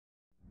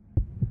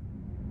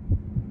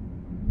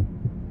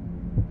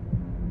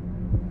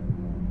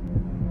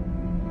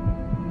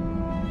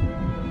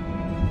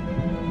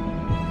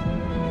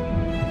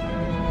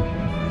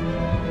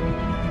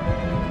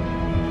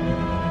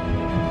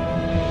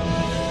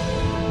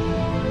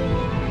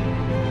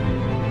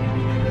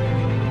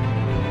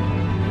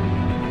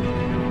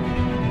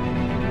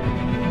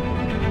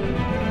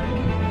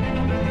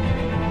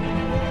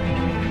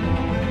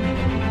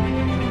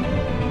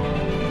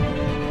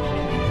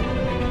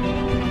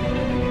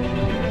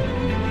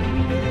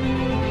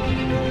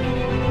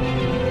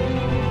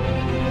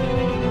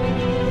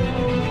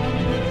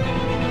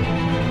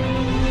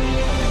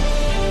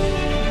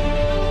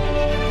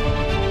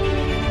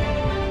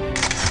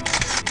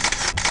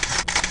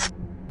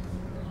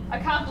I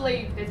can't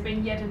believe there's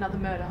been yet another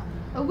murder.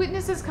 A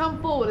witness has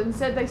come forward and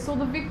said they saw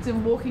the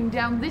victim walking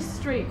down this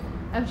street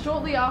and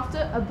shortly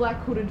after a black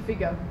hooded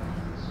figure.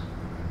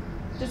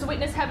 Does the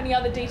witness have any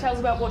other details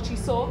about what she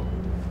saw?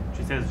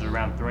 She says it was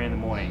around 3 in the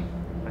morning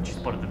that she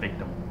spotted the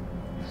victim.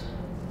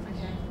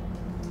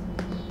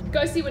 Okay.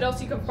 Go see what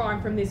else you can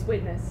find from this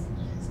witness.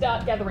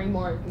 Start gathering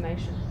more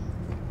information.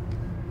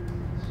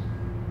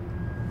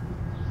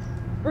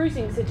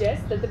 Bruising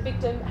suggests that the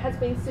victim has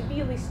been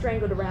severely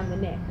strangled around the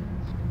neck.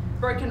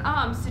 Broken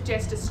arms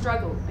suggest a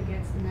struggle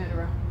against the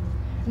murderer.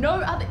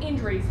 No other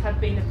injuries have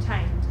been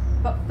obtained,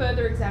 but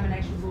further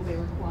examination will be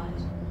required.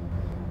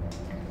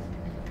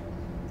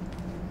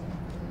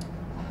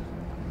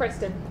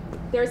 Preston,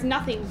 there is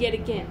nothing yet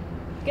again.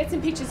 Get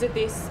some pictures of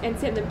this and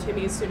send them to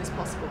me as soon as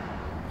possible.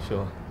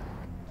 Sure.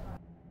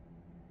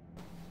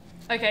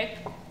 Okay,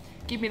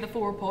 give me the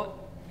full report.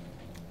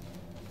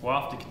 Well,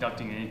 after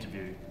conducting an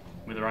interview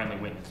with our only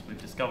witness,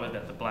 we've discovered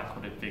that the black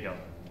hooded figure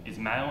is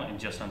male and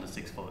just under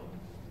 6 foot.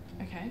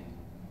 Okay.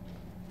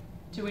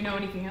 Do we know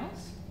anything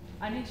else?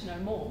 I need to know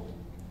more.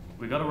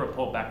 We got a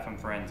report back from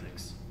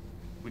forensics.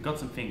 We got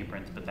some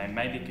fingerprints, but they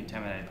may be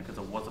contaminated because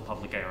it was a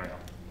public area.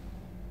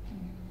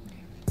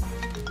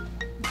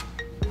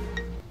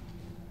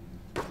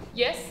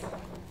 Yes?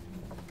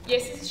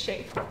 Yes, this is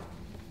she.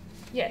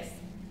 Yes.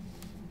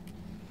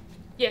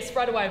 Yes,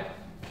 right away.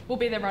 We'll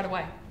be there right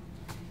away.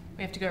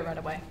 We have to go right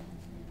away.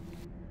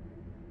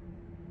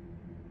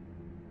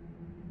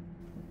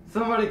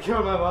 Somebody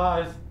killed my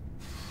wife.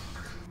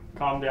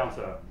 Calm down,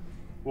 sir.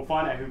 We'll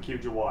find out who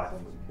killed your wife.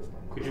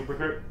 Could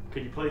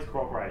you please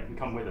cooperate and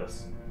come with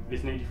us? We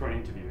just need you for an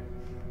interview.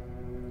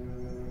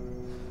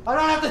 I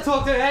don't have to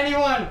talk to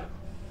anyone,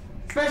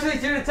 especially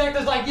to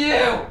detectives like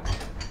you.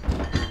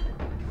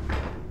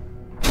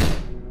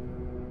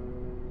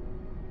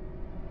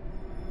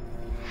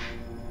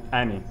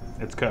 Amy,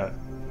 it's Kurt.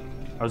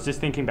 I was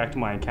just thinking back to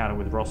my encounter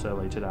with Ross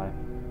earlier today.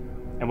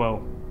 And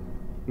well,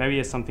 maybe it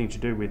has something to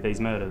do with these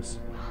murders.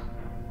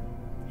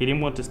 He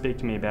didn't want to speak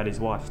to me about his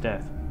wife's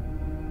death.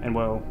 And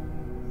well,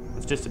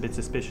 it's just a bit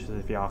suspicious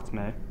if you ask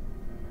me.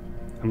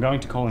 I'm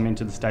going to call him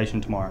into the station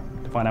tomorrow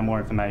to find out more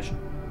information.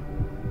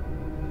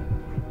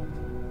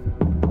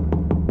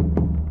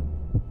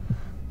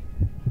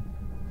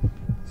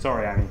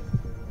 Sorry, Amy.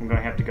 I'm going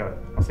to have to go.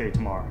 I'll see you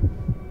tomorrow.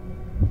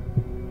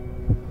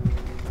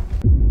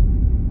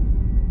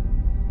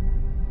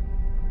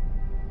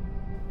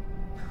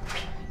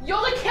 You're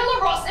the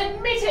killer, Ross!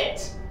 Admit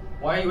it!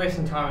 Why are you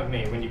wasting time with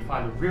me when you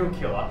find the real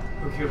killer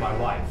who killed my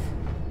wife?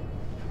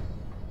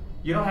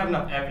 You don't have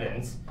enough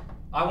evidence.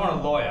 I want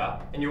a lawyer,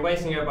 and you're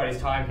wasting everybody's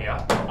time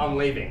here. I'm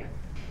leaving.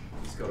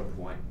 He's got a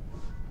point.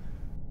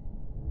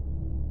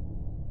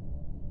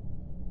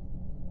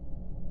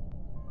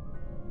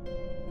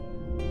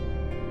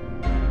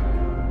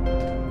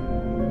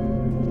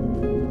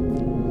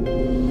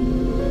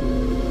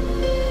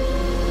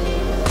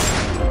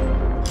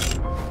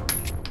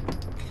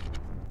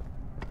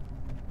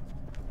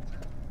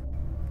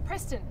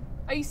 Preston,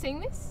 are you seeing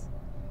this?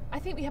 I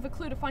think we have a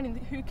clue to finding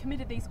who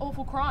committed these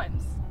awful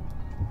crimes.